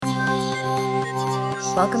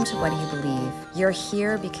Welcome to What Do You Believe? You're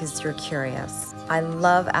here because you're curious. I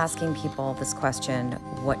love asking people this question,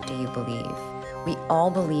 what do you believe? We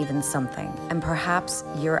all believe in something, and perhaps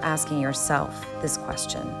you're asking yourself this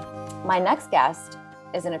question. My next guest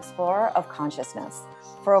is an explorer of consciousness.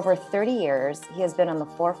 For over 30 years, he has been on the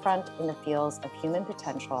forefront in the fields of human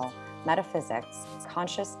potential, metaphysics,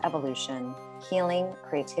 conscious evolution, healing,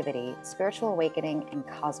 creativity, spiritual awakening, and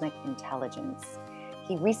cosmic intelligence.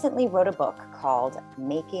 He recently wrote a book called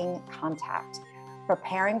Making Contact,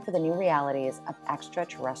 Preparing for the New Realities of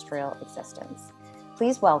Extraterrestrial Existence.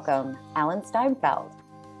 Please welcome Alan Steinfeld.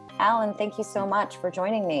 Alan, thank you so much for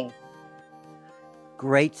joining me.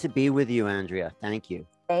 Great to be with you, Andrea. Thank you.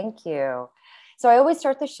 Thank you. So I always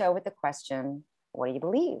start the show with the question, what do you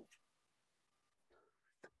believe?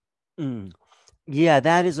 Yeah,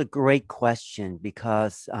 that is a great question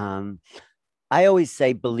because I always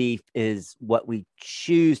say belief is what we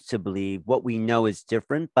choose to believe. What we know is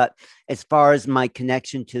different. But as far as my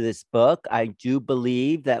connection to this book, I do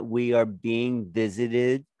believe that we are being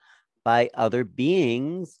visited by other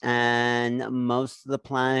beings, and most of the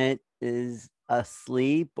planet is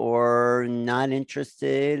asleep or not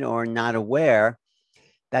interested or not aware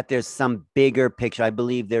that there's some bigger picture. I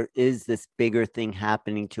believe there is this bigger thing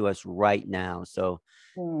happening to us right now. So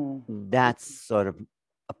that's sort of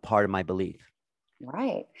a part of my belief.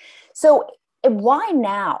 Right. So why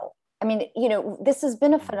now? I mean, this has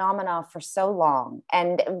been a phenomenon for so long.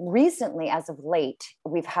 And recently, as of late,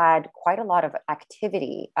 we've had quite a lot of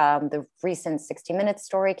activity. The recent 60 Minutes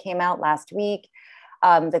story came out last week.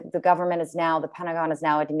 The government is now, the Pentagon is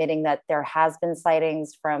now admitting that there has been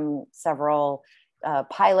sightings from several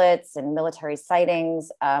pilots and military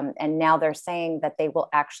sightings. And now they're saying that they will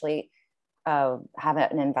actually have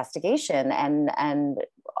an investigation, and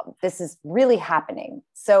this is really happening.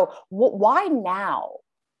 So why now?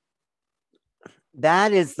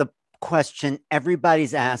 That is the question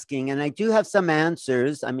everybody's asking, and I do have some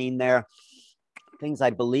answers. I mean, they're things I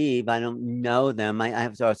believe. I don't know them. I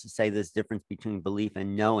have to also say there's difference between belief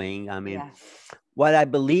and knowing. I mean, what I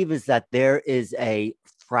believe is that there is a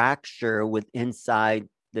fracture inside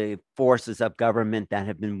the forces of government that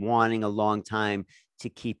have been wanting a long time to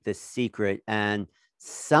keep this secret, and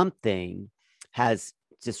something has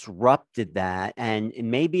disrupted that. And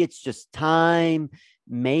maybe it's just time,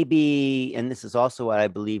 maybe, and this is also what I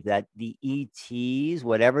believe, that the ETs,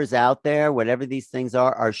 whatever's out there, whatever these things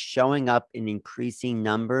are showing up in increasing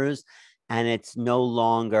numbers, and it's no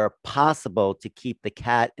longer possible to keep the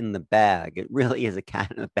cat in the bag. It really is a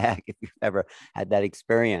cat in the bag if you've ever had that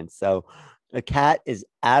experience. So the cat is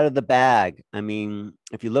out of the bag. I mean,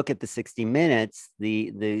 if you look at the 60 Minutes,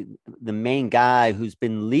 the main guy who's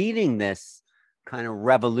been leading this kind of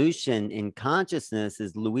revolution in consciousness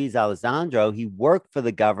is Luis Alessandro. He worked for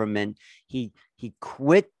the government. He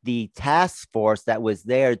quit the task force that was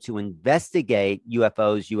there to investigate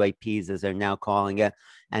UFOs, UAPs, as they're now calling it.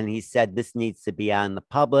 And he said this needs to be out in the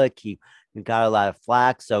public. He got a lot of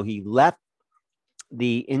flack. So he left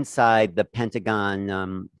inside the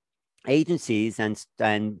Pentagon agencies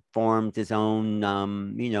and formed his own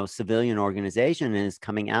civilian organization, and is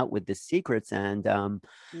coming out with the secrets. And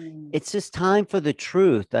it's just time for the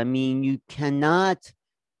truth. I mean, you cannot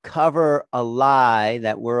cover a lie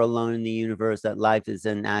that we're alone in the universe, that life is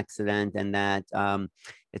an accident, and that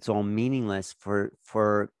it's all meaningless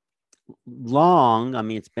for long. I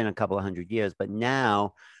mean, it's been a couple of 100 years, but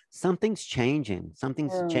now something's changing.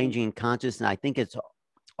 Something's changing in consciousness. I think it's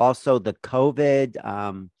also the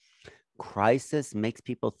COVID crisis makes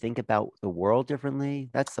people think about the world differently.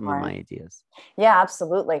 That's some of my ideas. Yeah,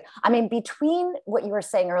 absolutely. I mean, between what you were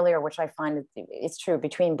saying earlier, which I find is true,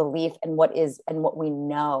 between belief and what we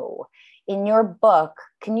know. In your book,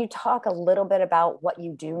 can you talk a little bit about what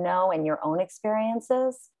you do know and your own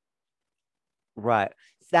experiences? Right.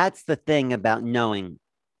 That's the thing about knowing.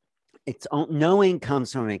 Knowing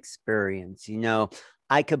comes from experience.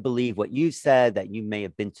 I could believe what you said, that you may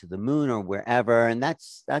have been to the moon or wherever, and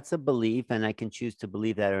that's a belief, and I can choose to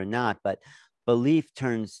believe that or not. But belief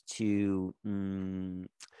turns to when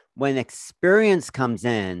experience comes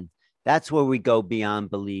in, that's where we go beyond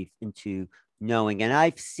belief into knowing. And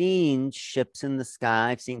I've seen ships in the sky,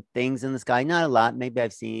 I've seen things in the sky, not a lot. Maybe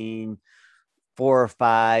I've seen 4 or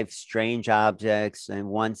 5 strange objects, and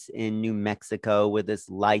once in New Mexico where this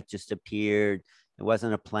light just appeared. It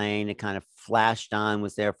wasn't a plane. It kind of flashed on,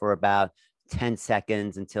 was there for about 10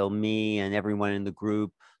 seconds until me and everyone in the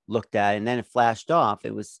group looked at it, and then it flashed off.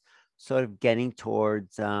 It was sort of getting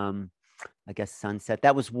towards, I guess, sunset.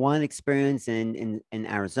 That was one experience in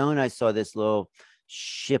Arizona. I saw this little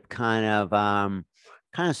ship kind of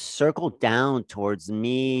kind of circled down towards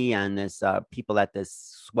me and this people at this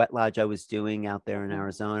sweat lodge I was doing out there in Mhm.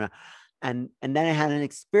 Arizona. And then I had an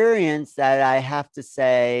experience that I have to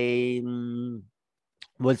say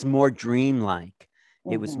was more dreamlike.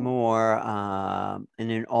 It was Mhm. more in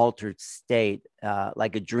an altered state,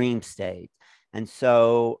 like a dream state. And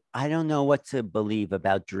so I don't know what to believe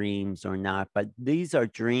about dreams or not, but these are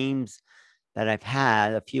dreams that I've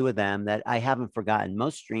had, a few of them that I haven't forgotten.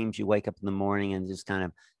 Most dreams, you wake up in the morning and just kind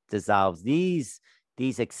of dissolves. These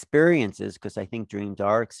experiences, because I think dreams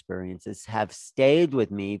are experiences, have stayed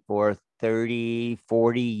with me for 30,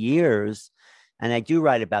 40 years. And I do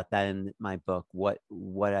write about that in my book, what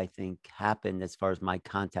I think happened as far as my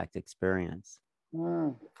contact experience.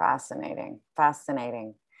 Fascinating.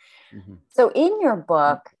 Fascinating. Mhm. So in your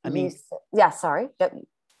book, I mean, yeah, sorry,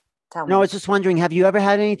 tell no, I me. was just wondering, have you ever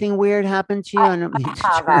had anything weird happen to you? I don't mean I to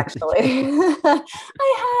have turn actually. it.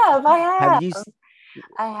 I Have have, you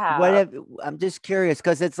I what have. have I'm just curious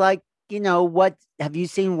because it's like, what have you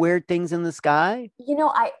seen weird things in the sky?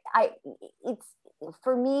 It's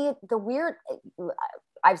for me, the weird,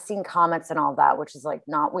 I've seen comments and all that, which is like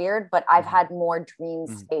not weird, but I've Mhm, had more dream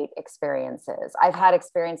mhm. state experiences. I've had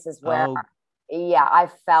experiences where, Oh, yeah, I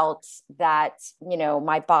felt that,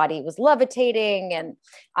 my body was levitating, and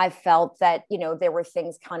I felt that, there were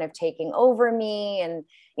things kind of taking over me. And,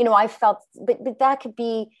 I felt, but that could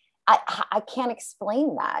be, I can't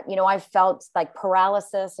explain that. I felt like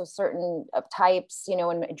paralysis of certain types, in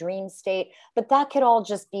a dream state, but that could all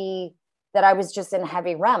just be that I was just in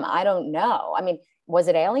heavy REM. I don't know. I mean, was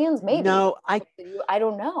it aliens? Maybe. no, I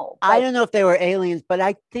don't know. I But don't know if they were aliens, but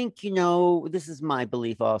I think, this is my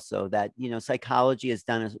belief also that, psychology has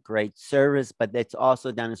done us a great service, but it's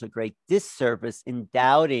also done us a great disservice in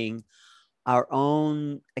doubting our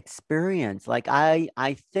own experience. Like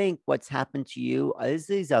I think what's happened to you is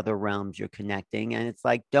these other realms you're connecting. And it's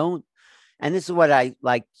like, don't, and this is what I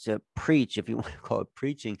like to preach, if you want to call it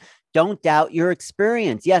preaching, don't doubt your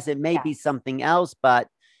experience. Yes, it may be yes, something else, but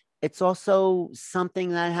it's also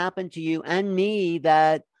something that happened to you and me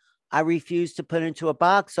that I refuse to put into a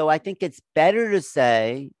box. So I think it's better to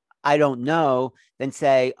say, I don't know, than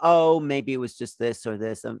say, oh, maybe it was just this or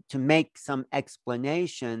this, to make some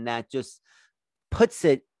explanation that just puts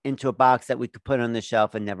it into a box that we could put on the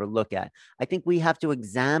shelf and never look at. I think we have to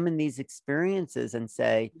examine these experiences and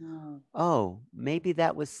say, mm, oh, maybe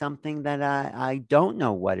that was something that I don't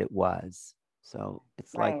know what it was. So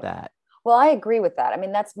it's like right. that. Well, I agree with that. I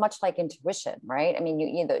mean, that's much like intuition, right? I mean,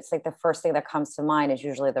 it's like the first thing that comes to mind is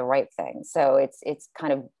usually the right thing. So it's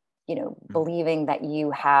kind of, Mm. believing that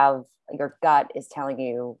you have your gut is telling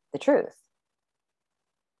you the truth,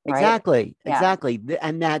 right? Exactly, Yeah. exactly.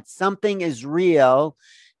 And that something is real.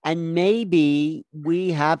 And maybe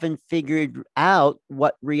we haven't figured out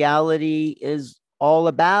what reality is all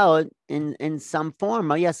about in some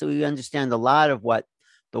form. Oh, yes, we understand a lot of what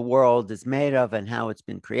the world is made of and how it's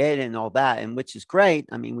been created and all that, and which is great.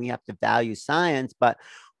 I mean, we have to value science, but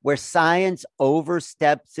where science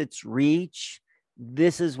oversteps its reach,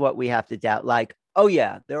 this is what we have to doubt. Like, oh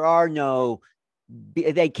yeah, there are no,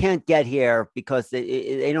 they can't get here because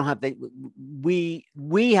they don't have the,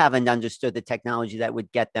 we haven't understood the technology that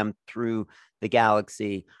would get them through the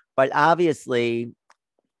galaxy, but obviously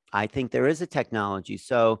I think there is a technology.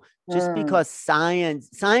 So just Mm, because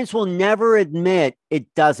science will never admit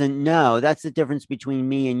it doesn't know. That's the difference between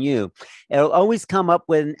me and you. It'll always come up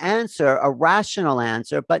with an answer, a rational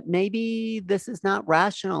answer, but maybe this is not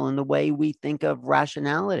rational in the way we think of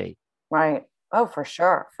rationality. right. Oh, for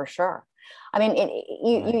sure, for sure. I mean,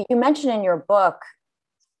 Right. you mentioned in your book,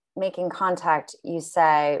 Making Contact, you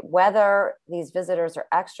say whether these visitors are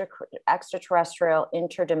extraterrestrial,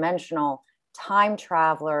 interdimensional, time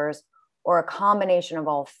travelers, or a combination of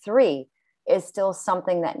all three is still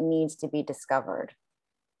something that needs to be discovered.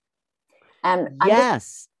 And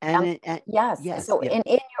Yes. I'm yes. Yes, So yeah.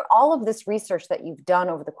 in all of this research that you've done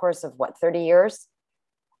over the course of what, 30 years,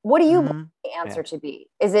 what do you believe Hmm. the Yeah. answer to be?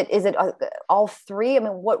 Is it all three? I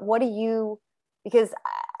mean, what do you, because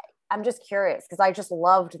I'm just curious because I just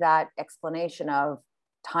loved that explanation of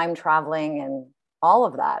time traveling and all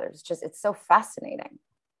of that. It's so fascinating.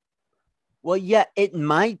 Well, yeah, it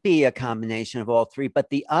might be a combination of all three, but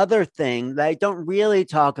the other thing that I don't really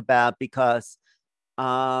talk about because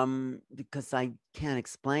I can't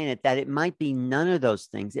explain it, that it might be none of those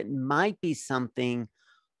things. It might be something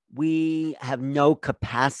we have no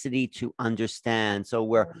capacity to understand. So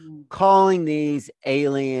we're Mm, calling these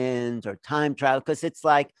aliens or time travel because it's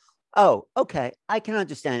like, oh, okay, I can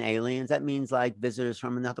understand aliens. That means like visitors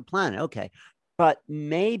from another planet. Okay. But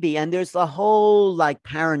maybe, and there's a whole like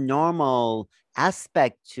paranormal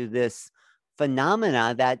aspect to this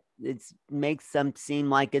phenomena that it makes them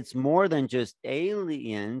seem like it's more than just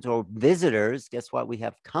aliens or visitors. Guess what? We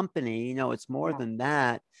have company. It's more than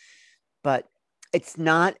that. But it's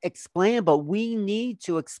not explainable. We need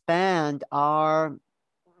to expand our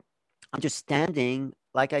understanding,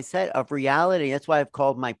 like I said, of reality. That's why I've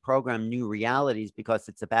called my program New Realities, because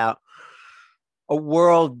it's about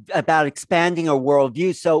expanding a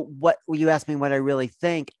worldview. So what you asked me what I really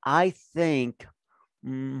think. I think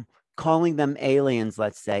calling them aliens,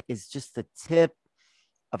 let's say, is just the tip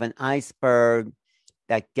of an iceberg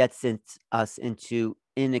that gets us into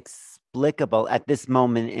inexplicable at this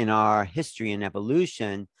moment in our history and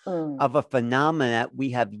evolution of a phenomenon that we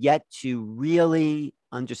have yet to really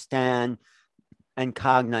understand and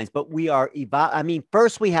cognize. But we are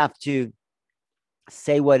first we have to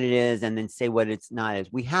say what it is and then say what it's not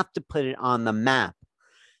is. We have to put it on the map.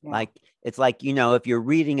 Like it's like, if you're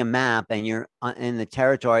reading a map and you're in the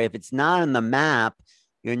territory, if it's not on the map,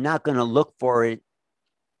 you're not going to look for it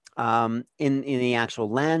in the actual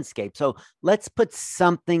landscape. So let's put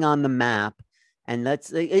something on the map, and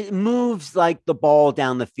it moves like the ball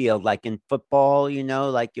down the field, like in football,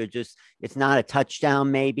 like it's not a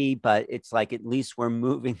touchdown maybe, but it's like at least we're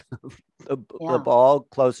moving the ball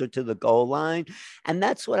closer to the goal line. And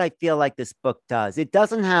that's what I feel like this book does. It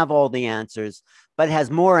doesn't have all the answers, but it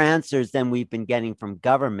has more answers than we've been getting from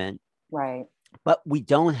government. Right. But we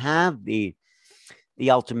don't have the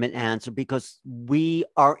ultimate answer, because we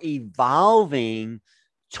are evolving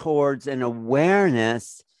towards an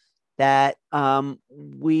awareness that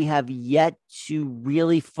we have yet to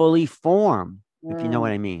really fully form, if you know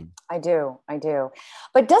what I mean. I do.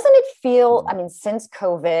 But doesn't it feel, since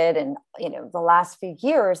COVID and, the last few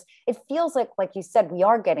years, it feels like you said, we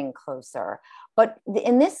are getting closer. But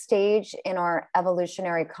in this stage in our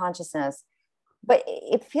evolutionary consciousness, but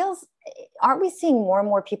it feels, aren't we seeing more and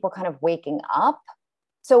more people kind of waking up?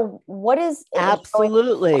 So what is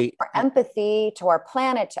absolutely our empathy to our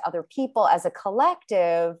planet, to other people as a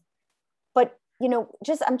collective? But,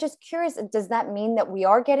 I'm just curious, does that mean that we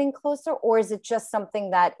are getting closer, or is it just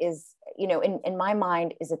something that is, in my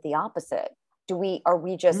mind, is it the opposite? Are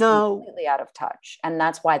we just completely out of touch, and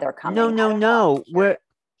that's why they're coming?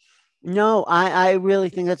 No. I really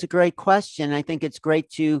think that's a great question. I think it's great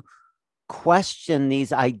to question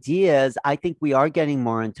these ideas. I think we are getting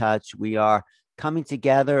more in touch. We are coming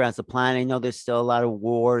together as a planet. I know there's still a lot of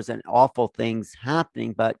wars and awful things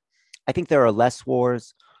happening, but I think there are less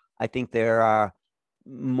wars. I think there are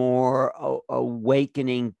more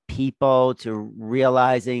awakening people to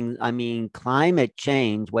realizing, climate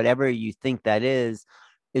change, whatever you think that is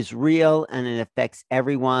real, and it affects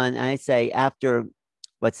everyone. And I say after,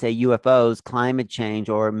 let's say, UFOs, climate change,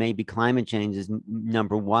 or maybe climate change is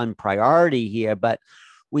number one priority here, but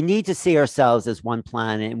we need to see ourselves as one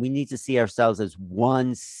planet, and we need to see ourselves as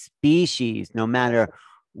one species, no matter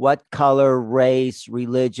what color, race,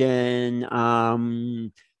 religion,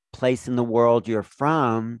 place in the world you're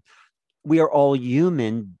from. We are all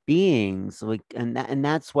human beings, and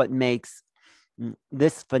that's what makes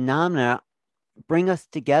this phenomena bring us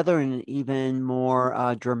together in an even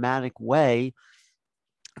more dramatic way,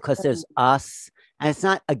 because there's us, and it's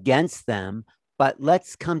not against them, but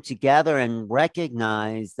let's come together and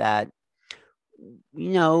recognize that,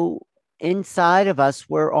 inside of us,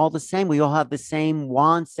 we're all the same. We all have the same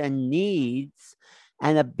wants and needs.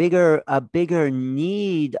 And a bigger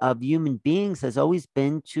need of human beings has always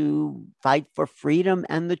been to fight for freedom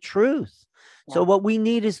and the truth. Yeah. So what we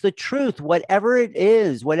need is the truth, whatever it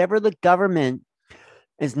is, whatever the government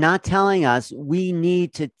is not telling us, we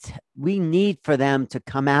need for them to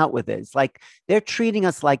come out with it. It's like they're treating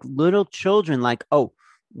us like little children, like, oh,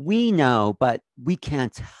 we know, but we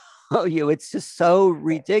can't tell you. It's just so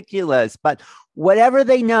ridiculous. But whatever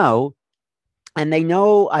they know, and they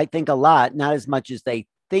know, I think, a lot, not as much as they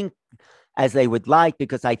think as they would like,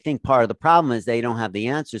 because I think part of the problem is they don't have the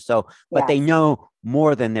answer. So, but they know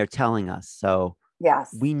more than they're telling us. So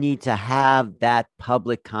we need to have that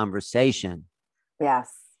public conversation. Yes,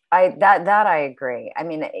 that I agree.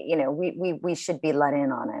 We should be let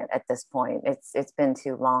in on it at this point. It's been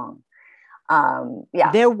too long.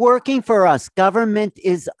 They're working for us. Government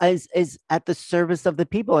is at the service of the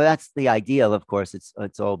people. That's the ideal. Of course,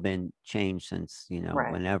 it's all been changed since,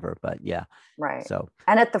 whenever, but yeah. Right. So,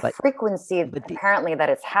 and at the frequency, apparently, that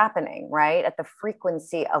it's happening, right? At the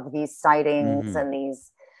frequency of these sightings and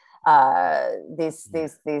these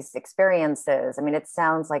experiences. It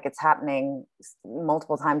sounds like it's happening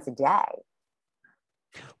multiple times a day.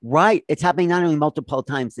 Right. It's happening not only multiple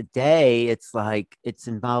times a day, it's like it's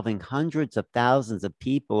involving hundreds of thousands of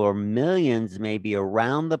people, or millions maybe,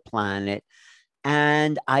 around the planet.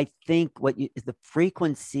 And I think the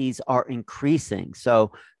frequencies are increasing.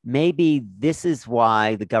 So maybe this is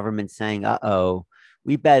why the government's saying, uh-oh,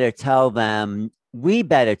 we better tell them,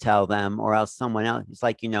 or else someone else. It's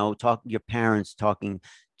like, your parents talking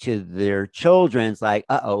to their children. It's like,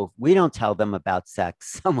 uh-oh, if we don't tell them about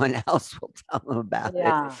sex, someone else will tell them about it.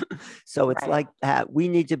 Yeah, So it's right. like that. We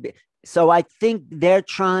need to be. So I think they're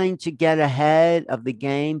trying to get ahead of the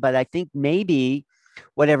game, but I think maybe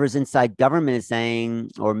whatever's inside government is saying,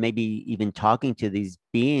 or maybe even talking to these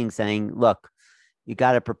beings saying, look, you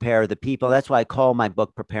got to prepare the people. That's why I call my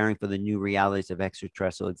book Preparing for the New Realities of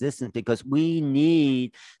Extraterrestrial Existence, because we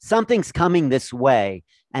need something's coming this way.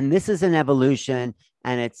 And this is an evolution.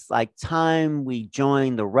 And it's like time we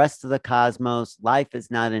join the rest of the cosmos. Life is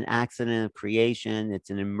not an accident of creation, it's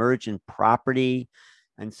an emergent property.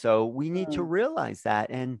 And so we need to Mm, realize that.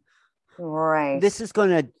 And right. this is going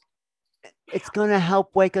to it's going to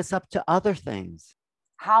help wake us up to other things.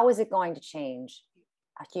 How is it going to change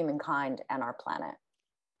humankind and our planet?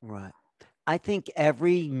 Right. I think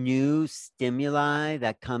every new stimuli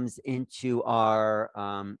that comes into our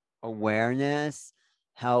awareness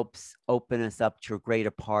helps open us up to a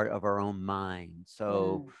greater part of our own mind.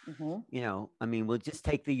 So, Mm-hmm. I mean, we'll just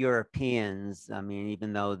take the Europeans. I mean,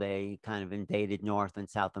 even though they kind of invaded North and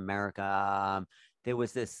South America, there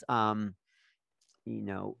was this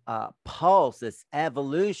pulse, this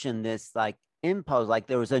evolution, this like impulse, like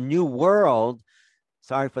there was a new world.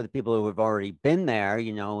 Sorry for the people who have already been there,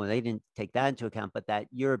 they didn't take that into account, but that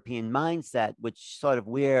European mindset, which sort of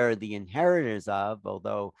we're the inheritors of,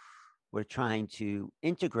 although we're trying to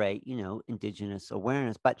integrate, indigenous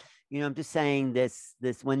awareness. But, I'm just saying this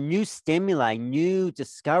when new stimuli, new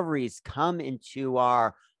discoveries come into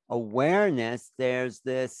our awareness, there's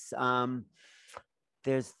this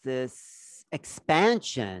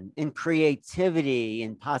expansion in creativity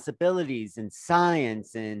and possibilities and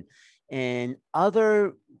science and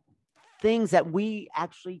other things that we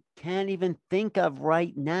actually can't even think of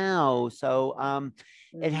right now. So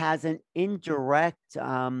it has an indirect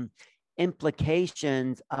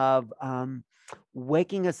implications of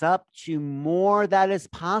waking us up to more that is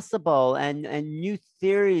possible, and new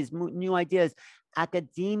theories, new ideas.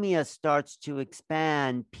 Academia starts to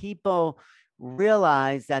expand. People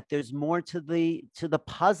realize that there's more to the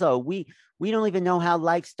puzzle. We don't even know how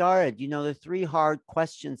life started. The three hard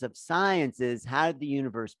questions of science is: how did the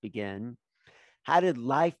universe begin? How did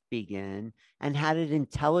life begin? And how did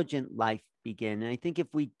intelligent life begin? And I think if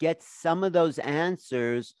we get some of those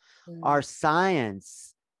answers, our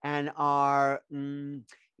science and our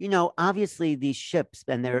obviously these ships,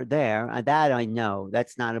 and they're there, that I know,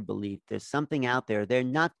 that's not a belief. There's something out there. They're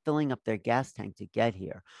not filling up their gas tank to get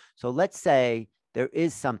here. So let's say there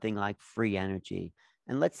is something like free energy,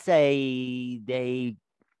 and let's say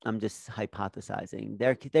I'm just hypothesizing.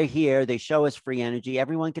 They're here. They show us free energy.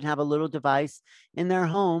 Everyone can have a little device in their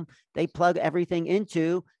home. They plug everything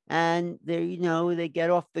into, and they get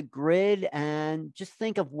off the grid. And just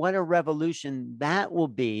think of what a revolution that will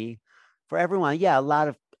be for everyone. Yeah, a lot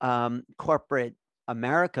of corporate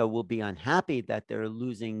America will be unhappy that they're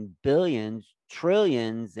losing billions,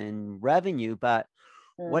 trillions in revenue. But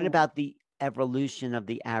what about the evolution of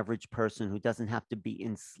the average person who doesn't have to be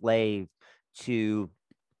enslaved to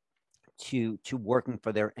working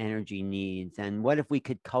for their energy needs? And what if we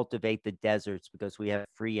could cultivate the deserts because we have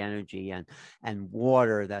free energy, and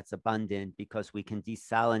water that's abundant because we can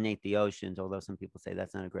desalinate the oceans, although some people say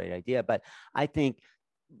that's not a great idea. But I think,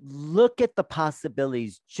 look at the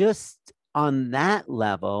possibilities just on that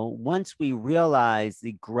level. Once we realize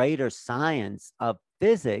the greater science of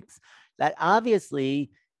physics, that obviously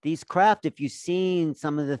these craft, if you've seen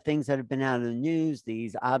some of the things that have been out in the news,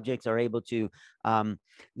 these objects are able to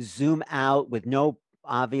zoom out with no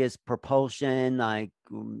obvious propulsion, like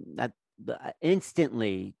that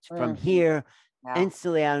instantly from here, Yeah.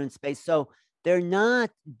 instantly out in space. So they're not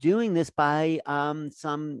doing this by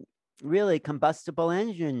some really combustible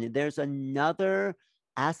engine. There's another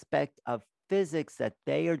aspect of physics that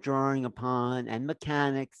they are drawing upon, and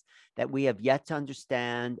mechanics that we have yet to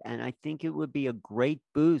understand. And I think it would be a great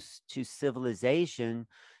boost to civilization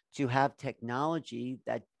to have technology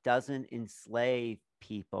that doesn't enslave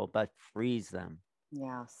people but frees them.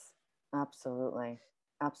 Yes, absolutely.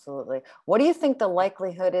 Absolutely. What do you think the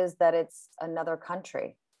likelihood is that it's another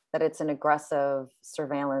country, that it's an aggressive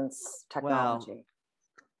surveillance Well, technology?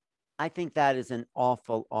 I think that is an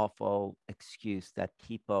awful, awful excuse that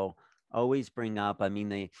people always bring up. I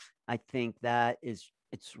mean, I think that it's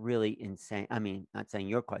really insane. I mean, not saying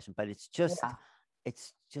your question, but it's just Yeah.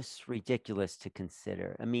 it's just ridiculous to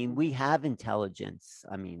consider. I mean, we have intelligence.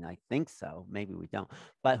 I mean, I think so. Maybe we don't,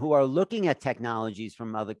 but who are looking at technologies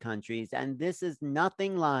from other countries, and this is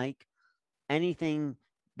nothing like anything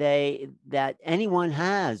that anyone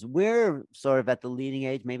has. We're sort of at the leading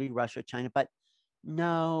edge, maybe Russia, China, but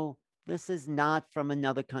no, this is not from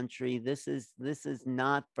another country. This is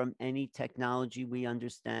not from any technology we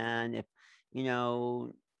understand. If you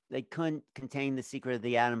know they couldn't contain the secret of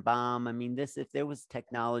the atom bomb. I mean, this if there was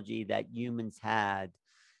technology that humans had,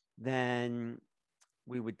 then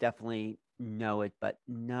we would definitely know it. But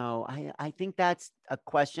no, I think that's a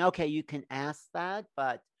question. Okay, you can ask that,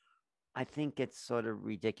 but I think it's sort of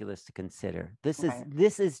ridiculous to consider. Right.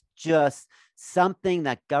 This is just something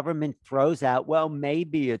that government throws out. Well,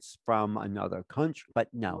 maybe it's from another country, but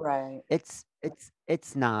no, Right. it's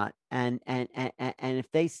not. And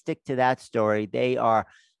if they stick to that story, they are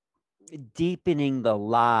deepening the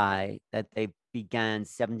lie that they began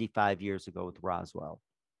 75 years ago with Roswell.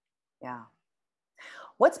 Yeah.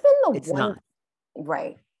 What's been the It's one, not.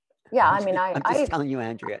 right? Yeah, I mean, I'm just telling you,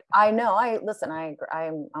 Andrea. I know. Listen.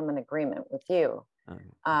 I'm in agreement with you.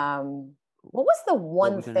 What was the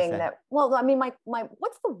What one we're gonna thing say? that? Well, I mean,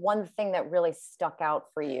 what's the one thing that really stuck out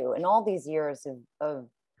for you in all these years of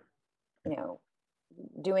you know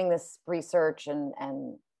doing this research and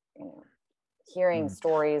you know hearing Mm.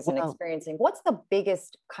 stories and Well, experiencing? What's the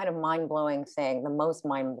biggest kind of mind blowing thing? The most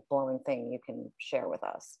mind blowing thing you can share with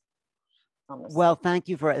us on this? Well, thank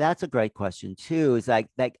you for that's a great question too. Is like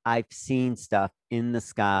I've seen stuff in the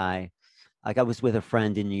sky. Like I was with a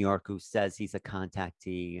friend in New York who says he's a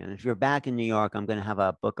contactee. And if you're back in New York, I'm going to have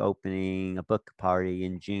a book opening, a book party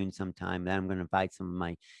in June sometime. Then I'm going to invite some of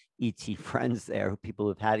my ET friends there, people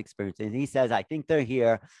who've had experience. And he says, I think they're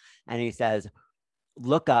here. And he says,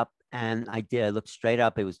 look up. And I did. I looked straight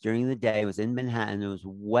up. It was during the day. It was in Manhattan. It was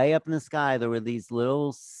way up in the sky. There were these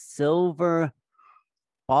little silver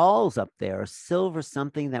balls up there, silver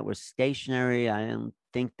something that were stationary. I don't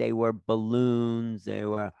think they were balloons. They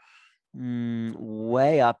were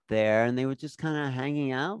way up there, and they were just kind of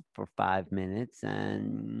hanging out for 5 minutes.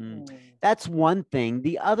 And that's one thing.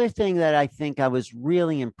 The other thing that I think I was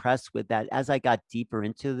really impressed with, that as I got deeper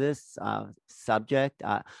into this subject,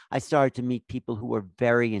 I started to meet people who were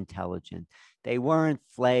very intelligent. They weren't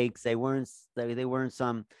flakes. They weren't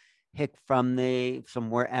some hick from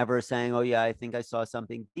wherever saying, oh yeah, I think I saw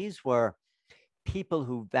something. These were people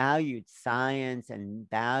who valued science and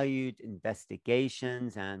valued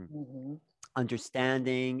investigations and Mm-hmm.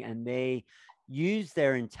 understanding, and they used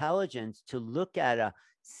their intelligence to look at a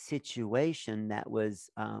situation that was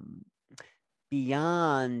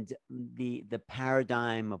beyond the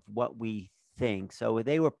paradigm of what we think. So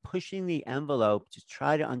they were pushing the envelope to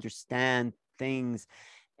try to understand things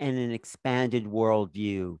in an expanded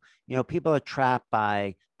worldview. People are trapped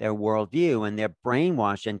by their worldview, and they're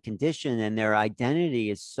brainwashed and conditioned, and their identity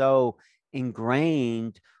is so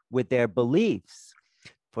ingrained with their beliefs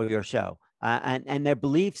for your show. And their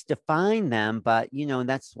beliefs define them, but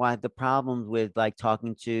that's why the problems with like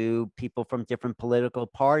talking to people from different political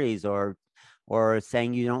parties, or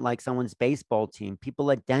saying you don't like someone's baseball team. People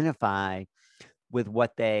identify with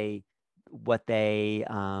what they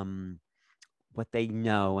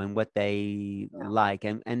know and what they Yeah. like,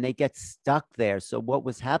 and they get stuck there. So what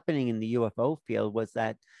was happening in the UFO field was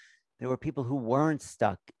that there were people who weren't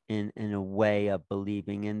stuck in a way of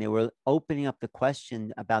believing, and they were opening up the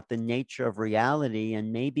question about the nature of reality.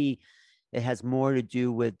 And maybe it has more to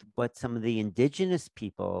do with what some of the indigenous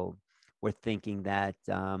people were thinking, that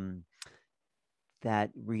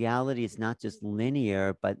reality is not just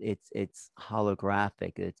linear, but it's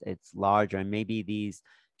holographic. It's larger, and maybe these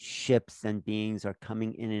ships and beings are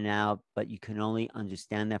coming in and out, but you can only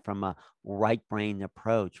understand that from a right brain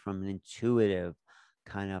approach, from an intuitive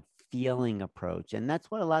kind of feeling approach. And that's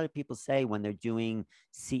what a lot of people say when they're doing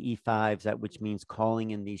CE5s, which means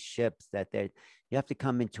calling in these ships, that you have to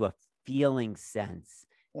come into a feeling sense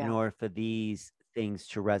in Yeah. order for these things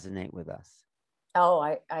to resonate with us. Oh,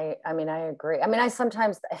 I mean, I agree. I mean, I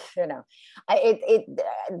sometimes,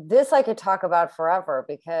 this I could talk about forever,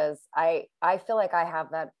 because I feel like I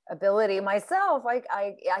have that ability myself.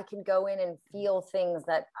 I can go in and feel things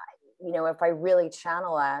that, if I really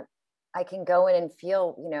channel that, I can go in and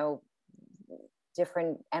feel,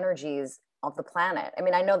 different energies of the planet. I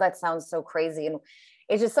mean, I know that sounds so crazy, and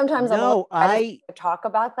it's just sometimes I'm a little No, reticent to talk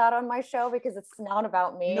about that on my show, because it's not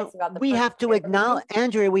about me. no, It's about the we person have to interviewing. acknowledge,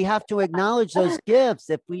 Andrea, we have to acknowledge those gifts.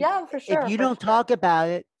 Yeah, for If sure, you for don't sure. talk about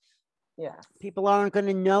it, Yes. people aren't going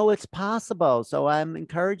to know it's possible. So I'm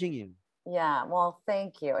encouraging you. Yeah, well,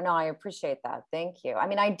 thank you. No, I appreciate that. Thank you. I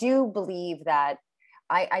mean, I do believe that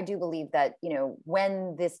I do believe that,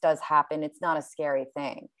 when this does happen, it's not a scary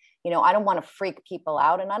thing. I don't want to freak people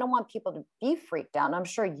out, and I don't want people to be freaked out. And I'm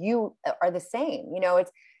sure you are the same.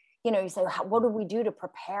 It's, you say, what do we do to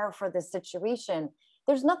prepare for this situation?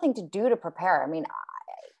 There's nothing to do to prepare. I mean,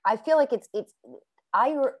 I feel like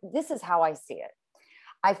this is how I see it.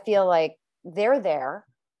 I feel like they're there,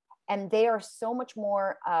 and they are so much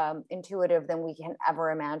more intuitive than we can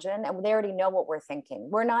ever imagine. And they already know what we're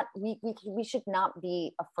thinking. We should not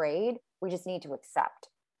be afraid. We just need to accept.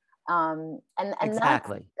 And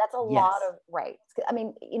exactly. That's a lot of, right. I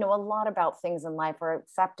mean, a lot about things in life are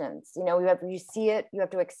acceptance. You see it, you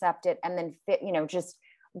have to accept it, and then just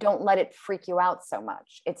don't let it freak you out so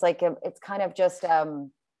much. It's like, it's kind of just a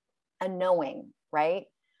knowing, right?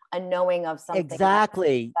 A knowing of something.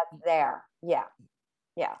 Exactly. That's there. Yeah.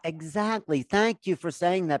 Yeah. Exactly. Thank you for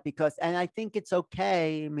saying that, and I think it's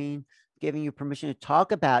okay. I mean, giving you permission to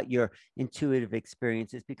talk about your intuitive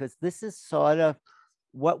experiences, because this is sort of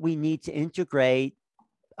what we need to integrate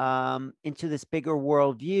into this bigger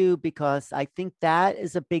worldview, because I think that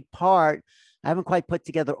is a big part. I haven't quite put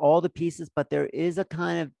together all the pieces, but there is a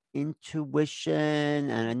kind of intuition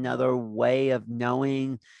and another way of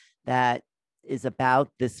knowing that is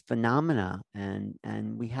about this phenomena,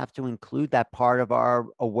 and we have to include that part of our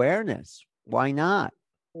awareness. Why not?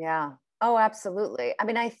 Yeah. Oh, absolutely. I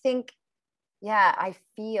mean, I think, yeah, I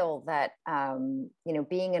feel that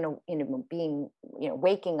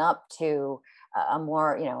waking up to a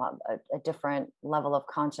more, a different level of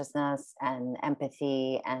consciousness and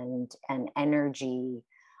empathy and energy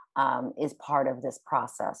is part of this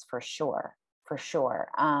process, for sure.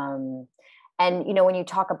 And, when you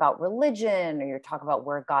talk about religion, or you talk about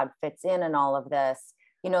where God fits in and all of this,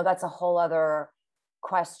 that's a whole other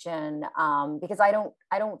question, because I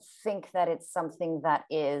don't think that it's something that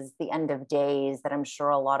is the end of days, that I'm sure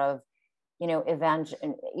a lot of,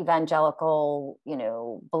 evangelical,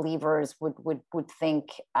 believers would think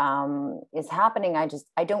is happening. I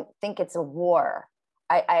don't think it's a war.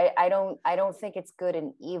 I don't think it's good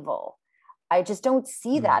and evil. I just don't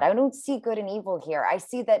see that. I don't see good and evil here. I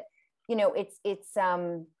see that, it's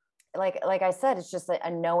like I said, it's just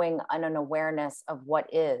a knowing and an awareness of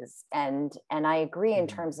what is. And I agree in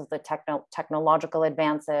terms of the technological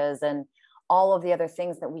advances and all of the other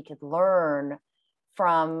things that we could learn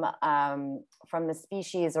from the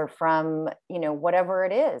species, or from, whatever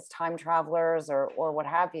it is, time travelers or what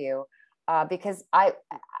have you. Because I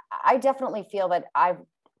definitely feel that I've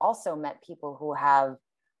also met people who have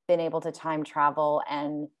been able to time travel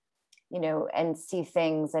and see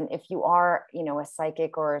things. And if you are, a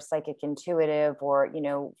psychic or a psychic intuitive, or,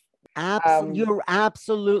 you're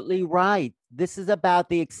absolutely right. This is about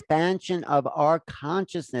the expansion of our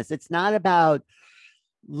consciousness. It's not about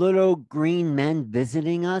little green men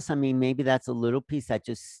visiting us. I mean, maybe that's a little piece that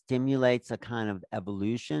just stimulates a kind of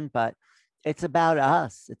evolution, but it's about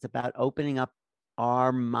us. It's about opening up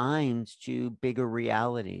our minds to bigger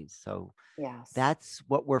realities. So yes, that's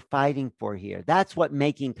what we're fighting for here. That's what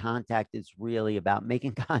making contact is really about,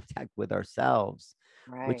 making contact with ourselves,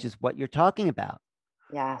 right, which is what you're talking about.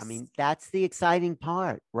 Yes. I mean, that's the exciting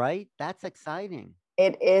part, right? That's exciting.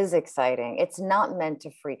 It is exciting. It's not meant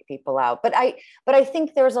to freak people out, but I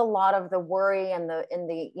think there's a lot of the worry and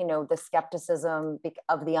the skepticism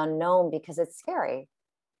of the unknown, because it's scary,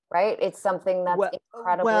 right? It's something that's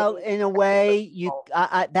incredibly well. In a way,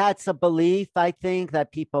 that's a belief. I think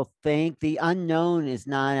that people think the unknown is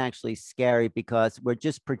not actually scary, because we're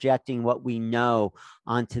just projecting what we know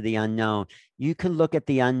onto the unknown. You can look at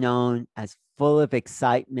the unknown as full of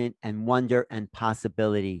excitement and wonder and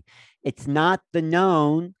possibility. It's not the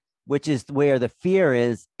known, which is where the fear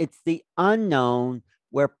is. It's the unknown,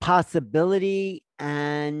 where possibility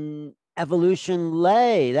and evolution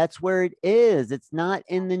lay. That's where it is. It's not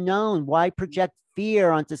in the known. Why project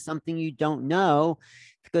fear onto something you don't know?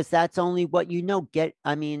 Because that's only what you know.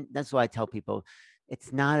 That's why I tell people,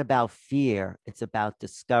 it's not about fear. It's about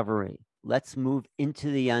discovery. Let's move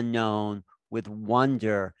into the unknown with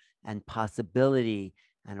wonder and possibility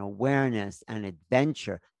and awareness and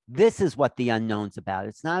adventure. This is what the unknown's about.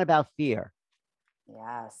 It's not about fear.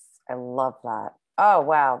 Yes, I love that. Oh,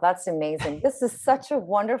 wow. That's amazing. This is such a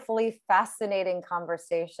wonderfully fascinating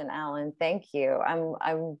conversation, Alan. Thank you.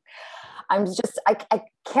 I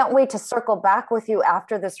can't wait to circle back with you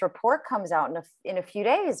after this report comes out in a few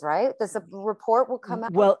days, right? This report will come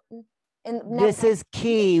out. Well, this is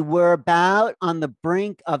key. We're about on the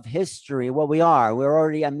brink of history. Well, we are. We're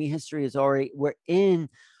already, history is already, we're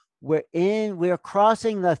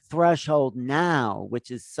crossing the threshold now,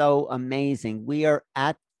 which is so amazing. We are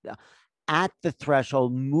at at the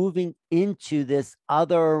threshold, moving into this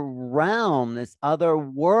other realm, this other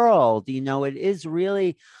world. It is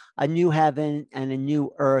really a new heaven and a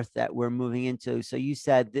new earth that we're moving into. So you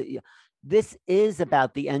said that this is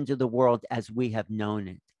about the end of the world as we have known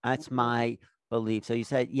it. That's my belief. So you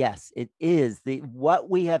said, yes, it is what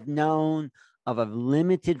we have known of a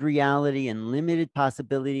limited reality and limited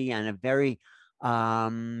possibility and a very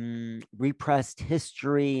repressed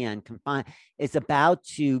history and confined is about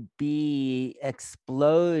to be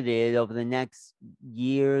exploded over the next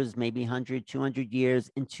years, maybe 100, 200 years,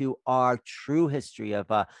 into our true history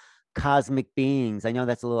of cosmic beings. I know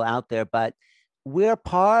that's a little out there, but we're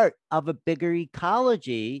part of a bigger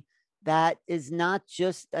ecology that is not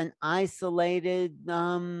just an isolated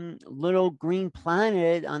little green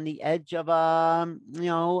planet on the edge of a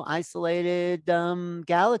isolated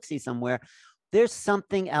galaxy somewhere. There's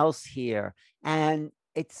something else here, and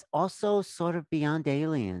it's also sort of beyond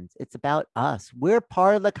aliens. It's about us. We're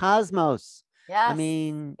part of the cosmos. I Yes.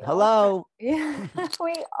 mean, We are. hello. Yeah,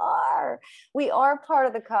 we are. We are part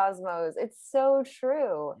of the cosmos. It's so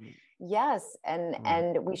true. Yes,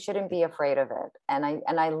 and we shouldn't be afraid of it. And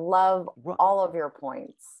I love all of your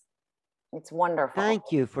points. It's wonderful. Thank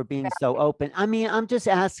you for being so open. I mean, I'm just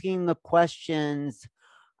asking the questions.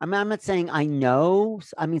 I mean, I'm not saying I know.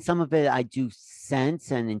 I mean, some of it I do sense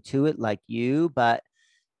and intuit like you, but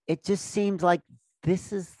it just seems like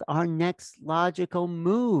this is our next logical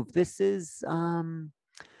move. This is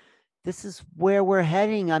where we're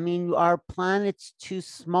heading. I mean, our planet's too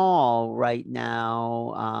small right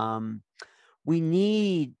now. We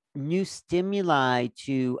need new stimuli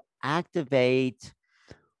to activate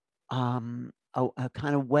a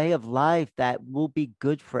kind of way of life that will be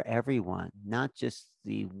good for everyone, not just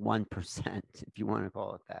the 1%, if you want to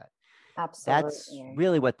call it that. Absolutely. That's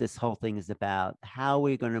really what this whole thing is about. How are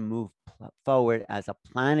we going to move forward as a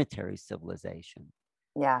planetary civilization?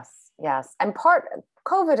 Yes, yes. And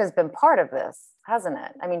COVID has been part of this, hasn't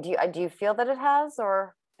it? I mean, do you feel that it has,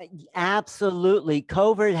 or? Absolutely.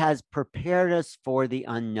 COVID has prepared us for the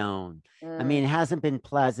unknown. I mean, it hasn't been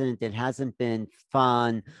pleasant. It hasn't been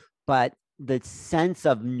fun, but the sense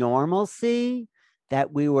of normalcy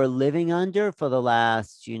that we were living under for the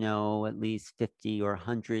last, at least 50 or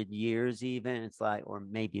 100 years, even, it's like, or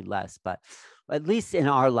maybe less, but at least in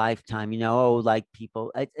our lifetime, like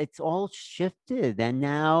people, it's all shifted. And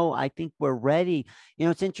now I think we're ready.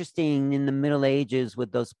 It's interesting in the Middle Ages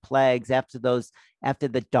with those plagues, after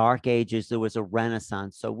the Dark Ages, there was a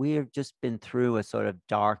Renaissance. So we've just been through a sort of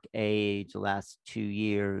dark age the last 2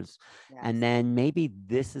 years. Yes. And then maybe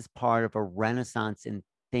this is part of a Renaissance in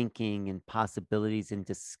thinking and possibilities and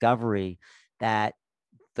discovery that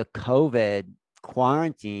the COVID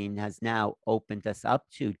quarantine has now opened us up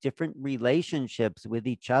to different relationships with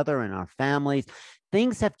each other and our families.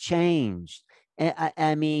 Things have changed.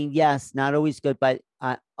 I mean, yes, not always good, but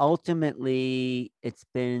ultimately it's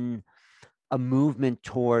been a movement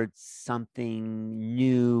towards something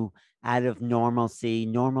new out of normalcy.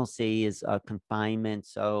 Normalcy is a confinement.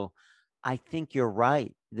 So I think you're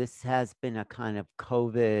right. This has been a kind of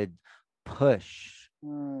COVID push,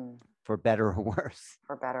 for better or worse.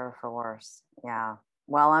 For better or for worse. Yeah.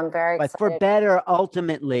 Well, I'm very excited. But for better,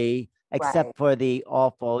 ultimately, except for the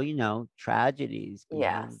awful, tragedies.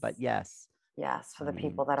 Yes. But yes. Yes, for the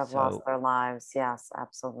people that have lost their lives. Yes,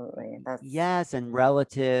 absolutely. Yes, and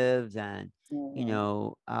relatives and,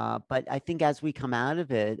 but I think as we come out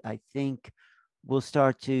of it, I think we'll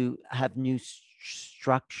start to have new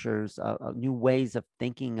structures, new ways of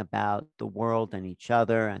thinking about the world and each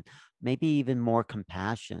other, and maybe even more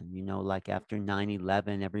compassion. Like after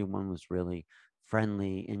 9/11, everyone was really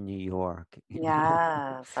friendly in New York.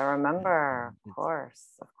 Yes, I remember. Of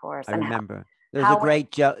course. I remember. There's a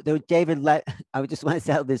great joke. I just want to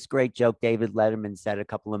tell this great joke David Letterman said a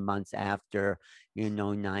couple of months after,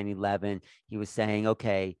 9/11. He was saying,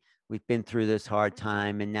 okay, we've been through this hard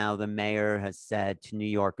time, and now the mayor has said to New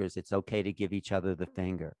Yorkers, it's okay to give each other the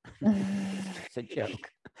finger. It's a joke.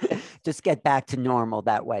 Just get back to normal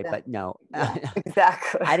that way. But no,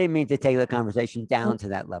 exactly. I didn't mean to take the conversation down to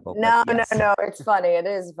that level. No, yes. No. It's funny. It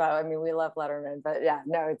is fun. I mean, we love Letterman, but yeah,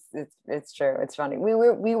 no, it's true. It's funny. We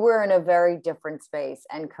were in a very different space,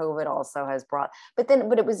 and COVID also has brought. But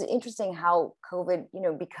it was interesting how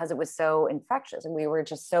COVID, because it was so infectious, and we were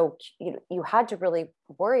just so, you had to really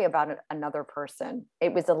worry about another person.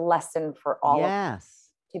 It was a lesson for all of us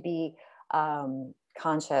to be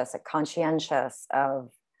conscientious of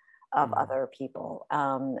other people.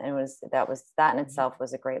 And that in itself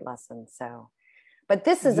was a great lesson. So, but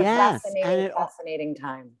this is a fascinating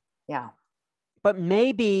time. Yeah. but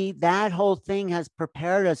maybe that whole thing has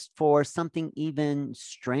prepared us for something even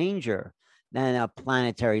stranger than a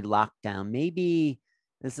planetary lockdown. Maybe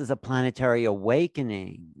this is a planetary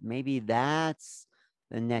awakening. Maybe that's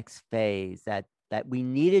the next phase that we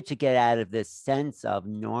needed to get out of this sense of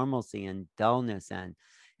normalcy and dullness and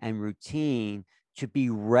routine to be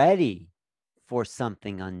ready for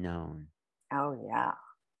something unknown. Oh, yeah.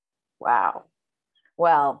 Wow.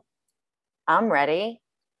 Well, I'm ready.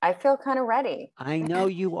 I feel kind of ready. I know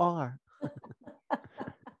you are.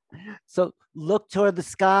 So look toward the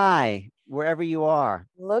sky wherever you are.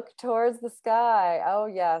 Look towards the sky. Oh,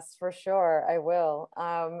 yes, for sure. I will.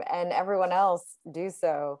 And everyone else do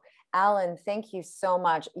so. Alan, thank you so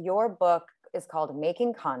much. Your book is called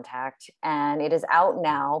Making Contact, and it is out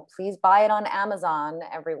now. Please buy it on Amazon,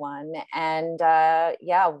 everyone. And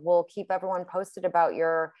yeah, we'll keep everyone posted about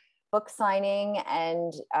your book signing.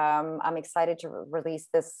 And I'm excited to release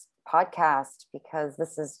this podcast because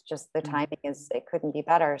this is just the timing is it couldn't be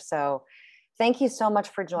better. So thank you so much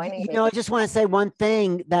for joining me. I just want to say one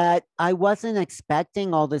thing, that I wasn't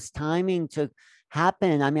expecting all this timing to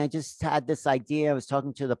happen. I mean, I just had this idea. I was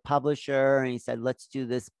talking to the publisher and he said, let's do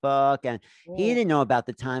this book. And he didn't know about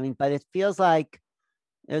the timing, but it feels like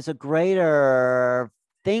there's a greater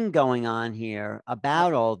thing going on here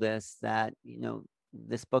about all this that,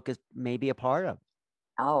 this book is maybe a part of.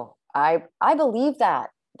 Oh, I believe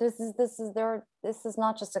that. This is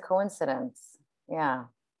not just a coincidence. Yeah.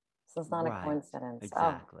 This is not a coincidence.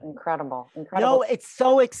 Exactly. Oh, incredible. No, it's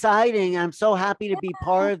so exciting. I'm so happy to be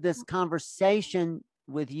part of this conversation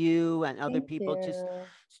with you and other people. Just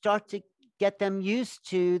start to get them used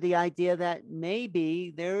to the idea that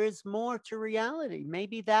maybe there is more to reality.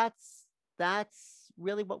 Maybe that's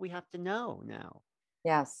really what we have to know now.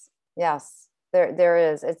 Yes. There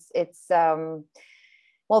is. It's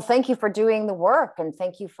well, thank you for doing the work, and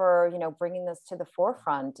thank you for, bringing this to the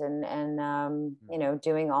forefront and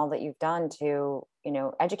doing all that you've done to,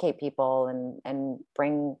 educate people and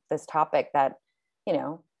bring this topic that,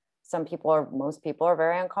 most people are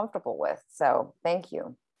very uncomfortable with. So thank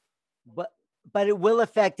you. But it will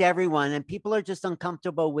affect everyone, and people are just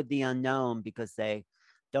uncomfortable with the unknown because they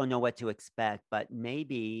don't know what to expect. But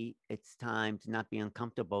maybe it's time to not be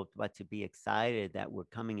uncomfortable, but to be excited that we're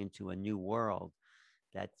coming into a new world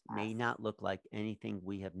that may not look like anything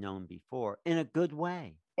we have known before, in a good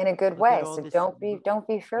way. So don't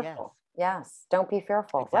be fearful. Yes. Don't be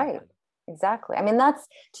fearful. Exactly. Right. Exactly. I mean, that's,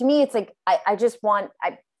 to me, it's like, I just want,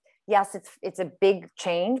 yes, it's a big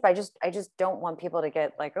change, but I just don't want people to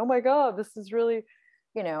get like, oh my God, this is really,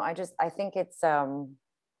 I think it's, I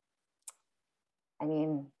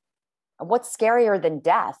mean, what's scarier than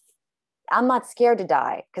death? I'm not scared to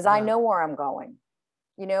die because I know where I'm going.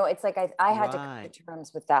 It's like I had to come to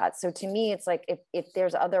terms with that. So to me, it's like if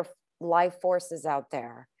there's other life forces out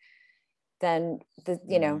there, then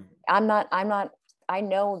I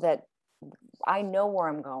know that I know where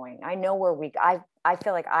I'm going. I know where I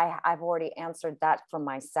feel like I've already answered that for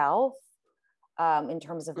myself in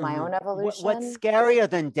terms of my own evolution. What's scarier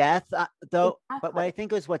than death, though? Exactly. But what I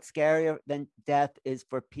think is what's scarier than death is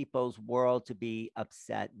for people's world to be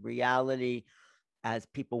upset. Reality, as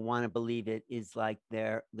people want to believe it, is like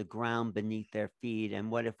the ground beneath their feet.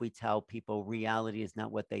 And what if we tell people reality is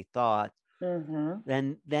not what they thought?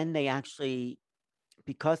 Then they actually,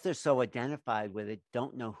 because they're so identified with it,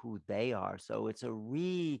 don't know who they are. So it's a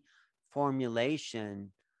reformulation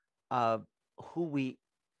of who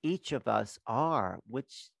each of us are,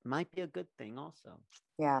 which might be a good thing also.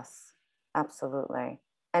 Yes, absolutely.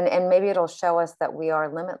 And maybe it'll show us that we are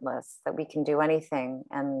limitless, that we can do anything.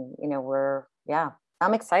 And,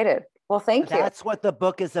 I'm excited. Well, thank you. That's what the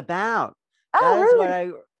book is about. Oh,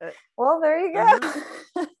 really? Well, there you go.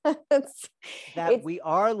 We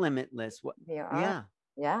are limitless. We are.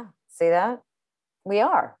 Yeah. See that? We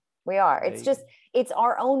are. It's just, it's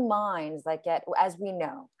our own minds that get, as we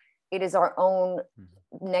know, it is our own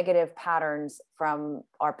negative patterns from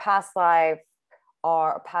our past lives,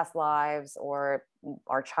 or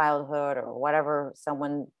our childhood, or whatever.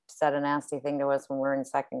 Someone said a nasty thing to us when we were in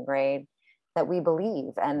second grade that we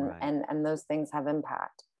believe, and those things have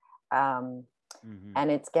impact. And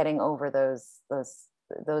it's getting over those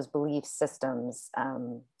belief systems.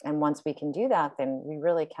 And once we can do that, then we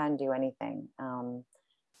really can do anything.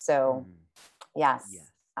 Yes,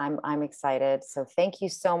 I'm excited. So thank you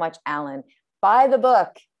so much, Alan. Buy the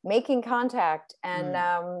book, Making Contact. And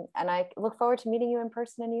I look forward to meeting you in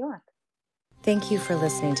person in New York. Thank you for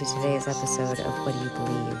listening to today's episode of What Do You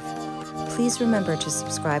Believe? Please remember to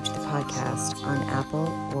subscribe to the podcast on Apple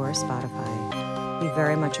or Spotify. We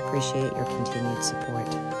very much appreciate your continued support.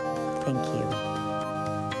 Thank you.